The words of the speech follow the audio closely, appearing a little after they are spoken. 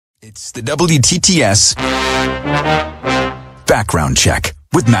It's the WTTS Background Check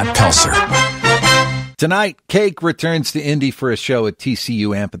with Matt Pelser. Tonight, Cake returns to Indy for a show at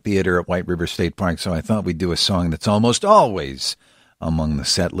TCU Amphitheater at White River State Park, so I thought we'd do a song that's almost always among the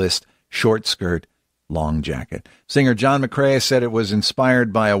set list, Short Skirt, Long Jacket. Singer John McCrae said it was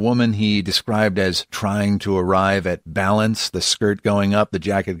inspired by a woman he described as trying to arrive at balance, the skirt going up, the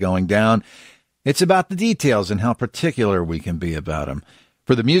jacket going down. It's about the details and how particular we can be about them.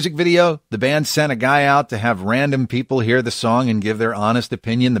 For the music video, the band sent a guy out to have random people hear the song and give their honest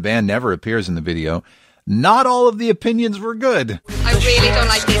opinion. The band never appears in the video. Not all of the opinions were good. I really don't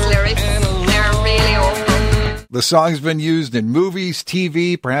like these lyrics. They're really awful. The song's been used in movies,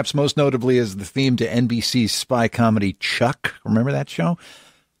 TV, perhaps most notably as the theme to NBC's spy comedy Chuck. Remember that show?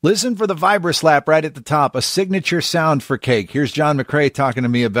 Listen for the vibra-slap right at the top, a signature sound for Cake. Here's John McCrae talking to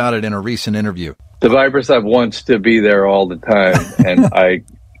me about it in a recent interview. The vibra-slap wants to be there all the time, and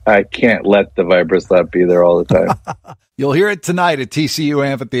I can't let the vibra-slap be there all the time. You'll hear it tonight at TCU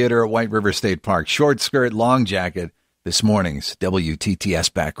Amphitheater at White River State Park. Short Skirt, Long Jacket, this morning's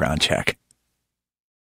WTTS Background Check.